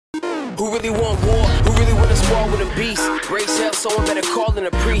Who really want war? Who really want to spar with a beast? Raise hell, someone better call in a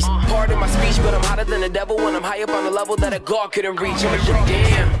priest. Pardon my speech, but I'm hotter than the devil when I'm high up on a level that a god couldn't reach. I'm a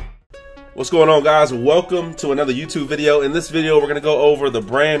damn. What's going on, guys? Welcome to another YouTube video. In this video, we're going to go over the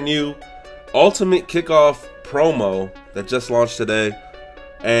brand new Ultimate Kickoff promo that just launched today.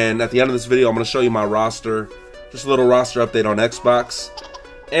 And at the end of this video, I'm going to show you my roster. Just a little roster update on Xbox.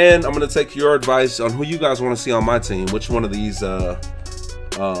 And I'm going to take your advice on who you guys want to see on my team. Which one of these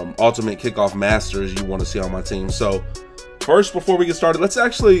Ultimate Kickoff Masters you want to see on my team. So first, before we get started,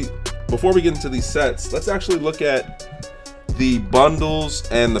 before we get into these sets, let's actually look at the bundles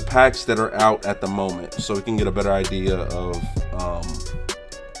and the packs that are out at the moment, so we can get a better idea of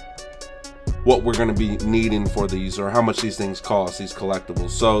what we're going to be needing for these, or how much these things cost, these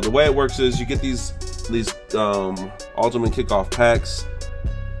collectibles. So the way it works is you get these Ultimate Kickoff packs,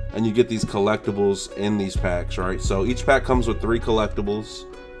 and you get these collectibles in these packs, right? So each pack comes with 3 collectibles.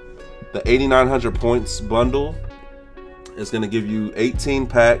 The 8,900 points bundle is going to give you 18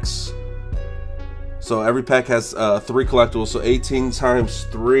 packs. So every pack has 3 collectibles, so 18 times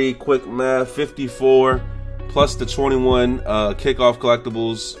 3, quick math, 54, plus the 21 kickoff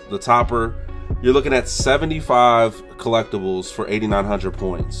collectibles, the topper. You're looking at 75 collectibles for 8,900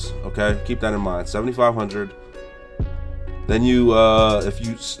 points, okay? Keep that in mind, 7,500. Then you, if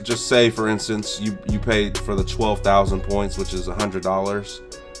you just say, for instance, you paid for the 12,000 points, which is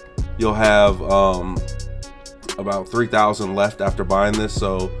 $100, you'll have about 3,000 left after buying this,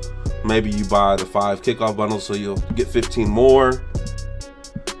 so maybe you buy the 5 kickoff bundles, so you'll get 15 more.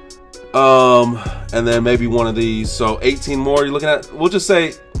 And then maybe one of these, so 18 more. You're looking at, we'll just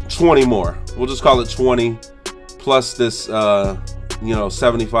say 20 more. We'll just call it 20 plus this, you know,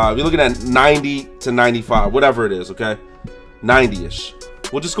 75. You're looking at 90 to 95, whatever it is, okay? 90-ish.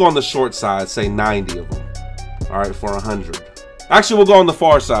 We'll just go on the short side, say 90 of them. All right, for 100. Actually, we'll go on the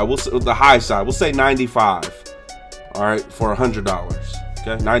far side. The high side. We'll say 95. All right, for $100.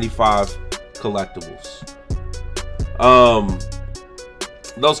 Okay, 95 collectibles.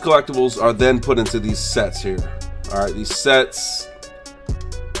 Those collectibles are then put into these sets here. All right, these sets,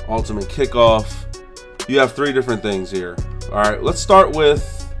 Ultimate Kickoff. You have 3 different things here. All right, let's start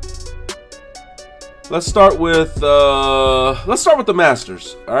with the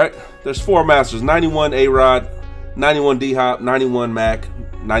Masters. All right, there's 4 Masters: 91 A-Rod, 91 D-Hop, 91 Mac,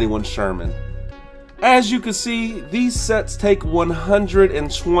 91 Sherman. As you can see, these sets take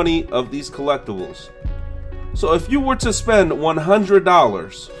 120 of these collectibles. So if you were to spend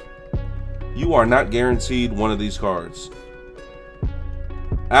 $100, you are not guaranteed one of these cards.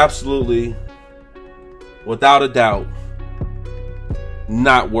 Absolutely, without a doubt,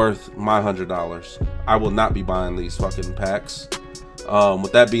 not worth my $100. I will not be buying these fucking packs.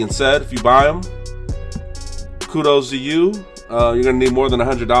 With that being said, if you buy them, kudos to you. You're gonna need more than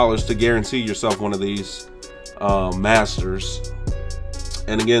 $100 to guarantee yourself one of these Masters.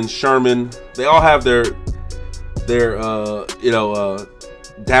 And again, Sherman, they all have their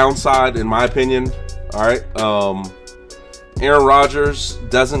downside, in my opinion. All right, Aaron Rodgers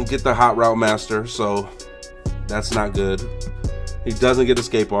doesn't get the Hot Route Master, so that's not good. He doesn't get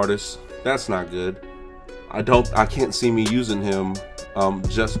Escape Artist. That's not good. I can't see me using him.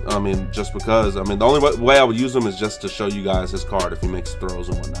 Just because. The only way I would use him is just to show you guys his card if he makes throws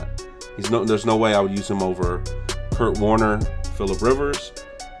and whatnot. There's no way I would use him over Kurt Warner, Phillip Rivers.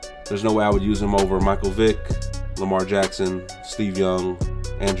 There's no way I would use him over Michael Vick, Lamar Jackson, Steve Young,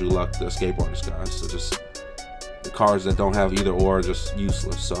 Andrew Luck, the Escape Artist guys. So just the cards that don't have either or are just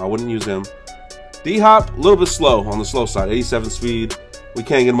useless. So I wouldn't use him. D-Hop, a little bit slow, on the slow side, 87 speed. We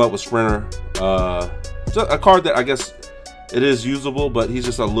can't get him up with Sprinter. Just a card that I guess it is usable, but he's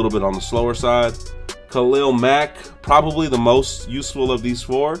just a little bit on the slower side. Khalil Mack, probably the most useful of these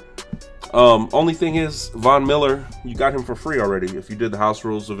 4. Only thing is, Von Miller, you got him for free already if you did the House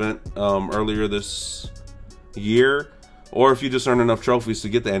Rules event earlier this year, or if you just earned enough trophies to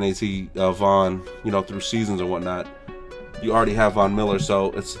get the NAT Von, you know, through seasons or whatnot. You already have Von Miller,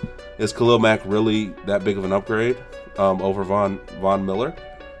 so is Khalil Mack really that big of an upgrade over Von Miller?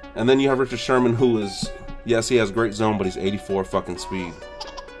 And then you have Richard Sherman, who is, yes, he has great zone, but he's 84 fucking speed.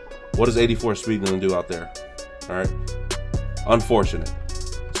 What is 84 speed going to do out there? All right, unfortunate.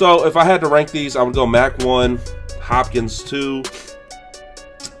 So if I had to rank these, I would go Mac 1, Hopkins 2,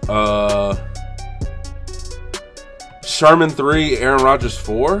 Sherman 3, Aaron Rodgers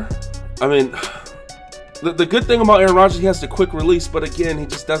 4. I mean, the good thing about Aaron Rodgers, he has the quick release, but again, he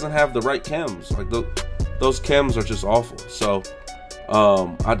just doesn't have the right chems. Like those chems are just awful. So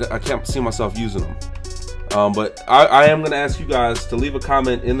I can't see myself using them. But I am going to ask you guys to leave a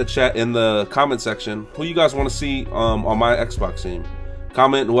comment in the chat, in the comment section, who you guys want to see on my Xbox team.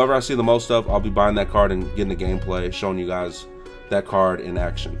 Comment whoever I see the most of, I'll be buying that card and getting the gameplay, showing you guys that card in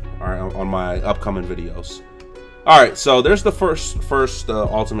action, all right, on my upcoming videos. All right, so there's the first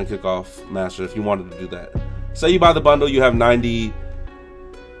Ultimate Kickoff Master if you wanted to do that. Say you buy the bundle, you have 90,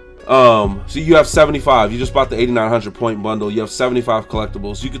 so you have 75. You just bought the 8,900 point bundle. You have 75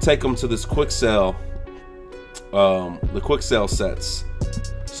 collectibles. You could take them to this quick sale, the quick sale sets.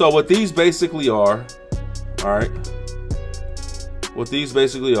 So what these basically are, all right, what these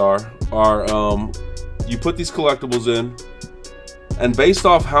basically are you put these collectibles in, and based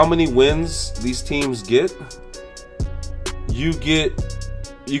off how many wins these teams get, you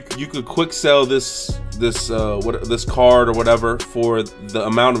could quick sell this card or whatever for the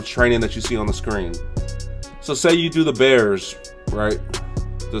amount of training that you see on the screen. So say you do the Bears, right?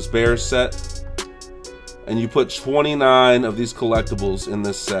 This Bears set, and you put 29 of these collectibles in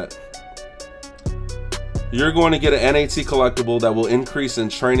this set. You're going to get an NAT collectible that will increase in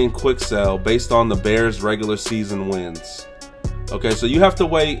training quick sell based on the Bears regular season wins. Okay, so you have to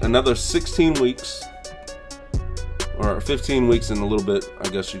wait another 16 weeks, or 15 weeks in a little bit, I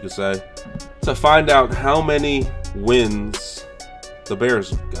guess you could say, to find out how many wins the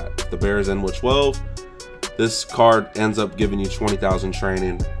Bears got. If the Bears end with 12, this card ends up giving you 20,000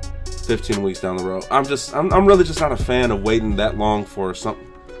 training 15 weeks down the road. I'm really just not a fan of waiting that long for something.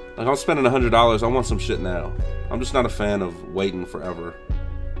 Like, I'm spending $100, I want some shit now. I'm just not a fan of waiting forever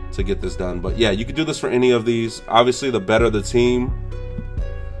to get this done. But yeah, you could do this for any of these. Obviously, the better the team,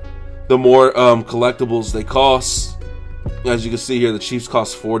 the more collectibles they cost. As you can see here, the Chiefs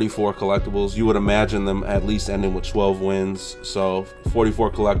cost 44 collectibles. You would imagine them at least ending with 12 wins. So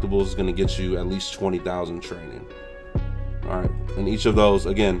 44 collectibles is going to get you at least 20,000 training. All right, and each of those,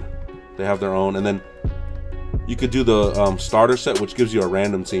 again, they have their own. And then you could do the starter set, which gives you a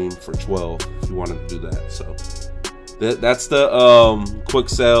random team for 12 if you wanted to do that. So that's the quick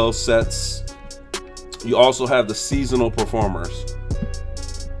sale sets. You also have the seasonal performers.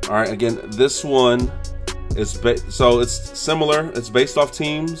 All right, again, this one is so it's similar. It's based off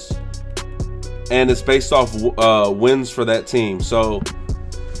teams, and it's based off wins for that team. So,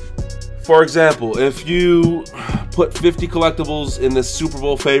 for example, if you put 50 collectibles in the Super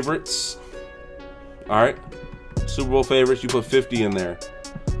Bowl favorites, all right, Super Bowl favorites, you put 50 in there.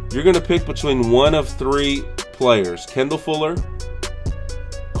 You're gonna pick between one of three players: Kendall Fuller,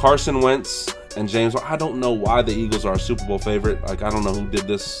 Carson Wentz, and James. I don't know why the Eagles are a Super Bowl favorite. Like, I don't know who did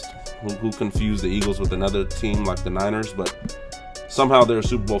this, who confused the Eagles with another team like the Niners, but somehow they're a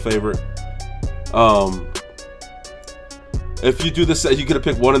Super Bowl favorite. If you do this, you get to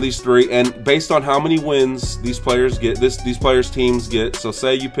pick one of these three, and based on how many wins these players get, these players' teams get. So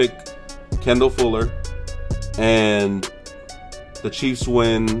say you pick Kendall Fuller, and the Chiefs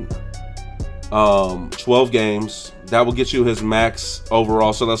win 12 games. That will get you his max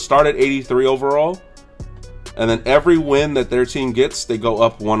overall. So they'll start at 83 overall, and then every win that their team gets, they go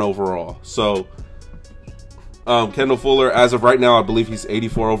up 1 overall. So Kendall Fuller, as of right now, I believe he's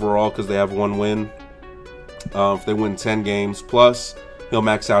 84 overall because they have 1 win. If they win 10 games plus, he'll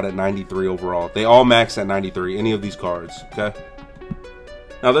max out at 93 overall. They all max at 93, any of these cards, okay?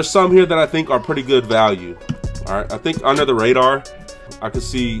 Now, there's some here that I think are pretty good value. All right, I think under the radar, I could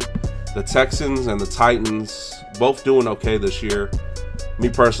see the Texans and the Titans both doing okay this year. Me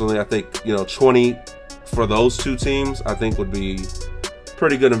personally, I think, 20 for those two teams, I think would be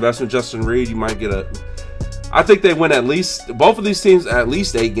pretty good investment. Justin Reed, you might get I think they win at least, both of these teams, at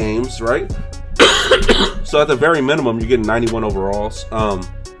least 8 games, right? So at the very minimum, you're getting 91 overalls.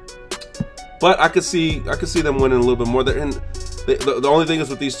 But I could see them winning a little bit more. The only thing is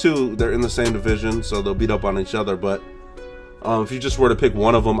with these two, they're in the same division, so they'll beat up on each other. But if you just were to pick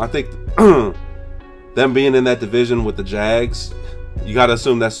one of them, I think them being in that division with the Jags, you got to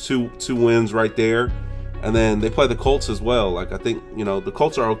assume that's two wins right there. And then they play the Colts as well. Like, I think, the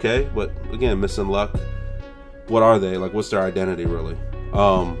Colts are okay, but again, missing luck. What are they? Like, what's their identity really?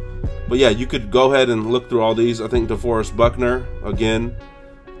 But yeah, you could go ahead and look through all these. I think DeForest Buckner, again,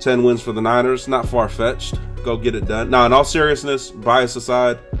 10 wins for the Niners, not far-fetched. Go get it done. Now, in all seriousness, bias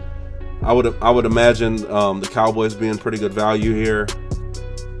aside, I would imagine the Cowboys being pretty good value here.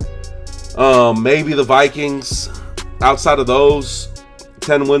 Maybe the Vikings. Outside of those,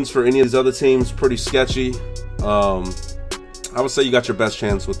 10 wins for any of these other teams, pretty sketchy. I would say you got your best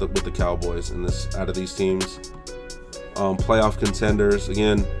chance with the Cowboys in this out of these teams. Playoff contenders,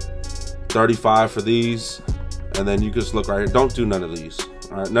 again, 35 for these, and then you just look right here. Don't do none of these.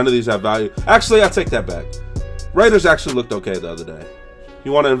 All right, none of these have value. Actually, I take that back. Raiders actually looked okay the other day.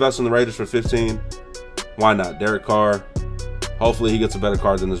 You want to invest in the Raiders for 15? Why not? Derek Carr. Hopefully, he gets a better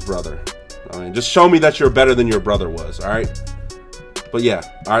card than his brother. I mean, just show me that you're better than your brother was. All right. But yeah,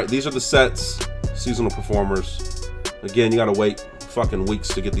 all right, these are the sets, seasonal performers. Again, you gotta wait fucking weeks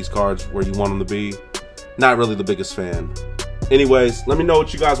to get these cards where you want them to be. Not really the biggest fan. Anyways, let me know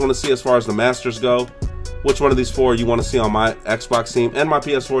what you guys want to see as far as the Masters go. Which one of these 4 you want to see on my Xbox team and my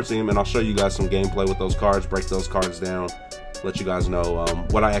PS4 team, and I'll show you guys some gameplay with those cards, break those cards down, let you guys know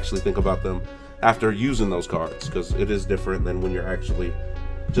what I actually think about them after using those cards, because it is different than when you're actually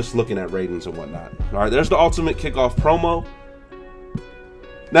just looking at ratings and whatnot. All right, there's the Ultimate Kickoff promo.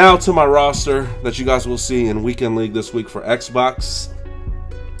 Now to my roster that you guys will see in Weekend League this week for Xbox.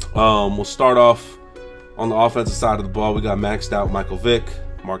 We'll start off on the offensive side of the ball. We got maxed out Michael Vick,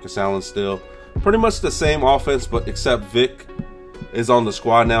 Marcus Allen still. Pretty much the same offense, but except Vick is on the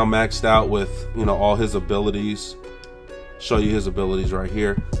squad now, maxed out with, you know, all his abilities. Show you his abilities right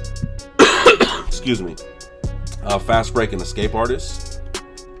here. Excuse me. Fast break and escape artist.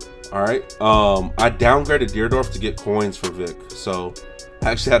 All right. I downgraded Deerdorf to get coins for Vick, so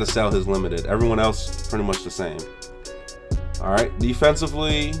I actually had to sell his limited. Everyone else pretty much the same. All right.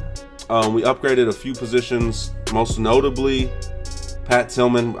 Defensively, we upgraded a few positions, most notably Pat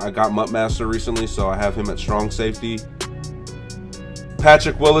Tillman. I got Mutt Master recently, so I have him at strong safety.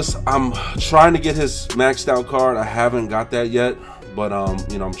 Patrick Willis, I'm trying to get his maxed out card. I haven't got that yet, but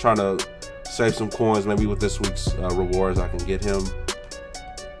you know, I'm trying to save some coins. Maybe with this week's rewards, I can get him.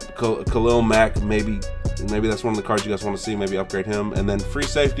 Khalil Mack, maybe that's one of the cards you guys want to see. Maybe upgrade him. And then free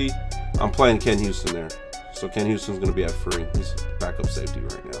safety, I'm playing Ken Houston there. So Ken Houston's going to be at free. He's backup safety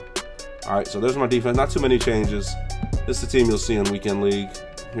right now. All right, so there's my defense. Not too many changes. This is the team you'll see in Weekend League.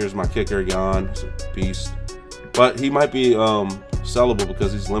 Here's my kicker, Jan. He's a beast. But he might be sellable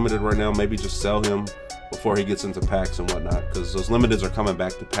because he's limited right now. Maybe just sell him before he gets into packs and whatnot, because those limiteds are coming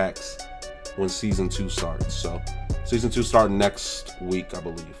back to packs when Season 2 starts. So Season 2 starting next week, I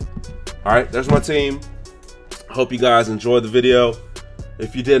believe. All right, there's my team. Hope you guys enjoyed the video.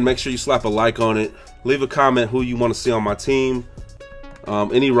 If you did, make sure you slap a like on it. Leave a comment who you want to see on my team.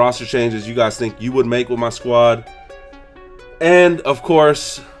 Any roster changes you guys think you would make with my squad. And, of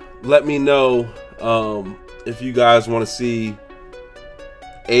course, let me know if you guys want to see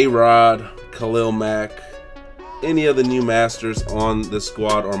A-Rod, Khalil Mack, any of the new Masters on this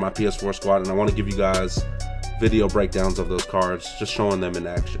squad or my PS4 squad. And I want to give you guys video breakdowns of those cards, just showing them in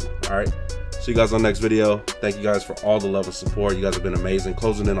action. All right? See you guys on the next video. Thank you guys for all the love and support. You guys have been amazing.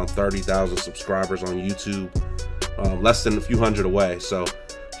 Closing in on 30,000 subscribers on YouTube. Less than a few hundred away. So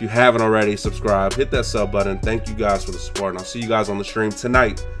if you haven't already, subscribe, hit that sub button. Thank you guys for the support, and I'll see you guys on the stream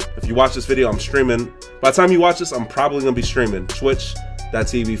tonight. If you watch this video, I'm streaming. By the time you watch this, I'm probably going to be streaming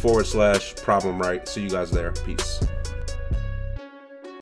twitch.tv/problem right. See you guys there. Peace.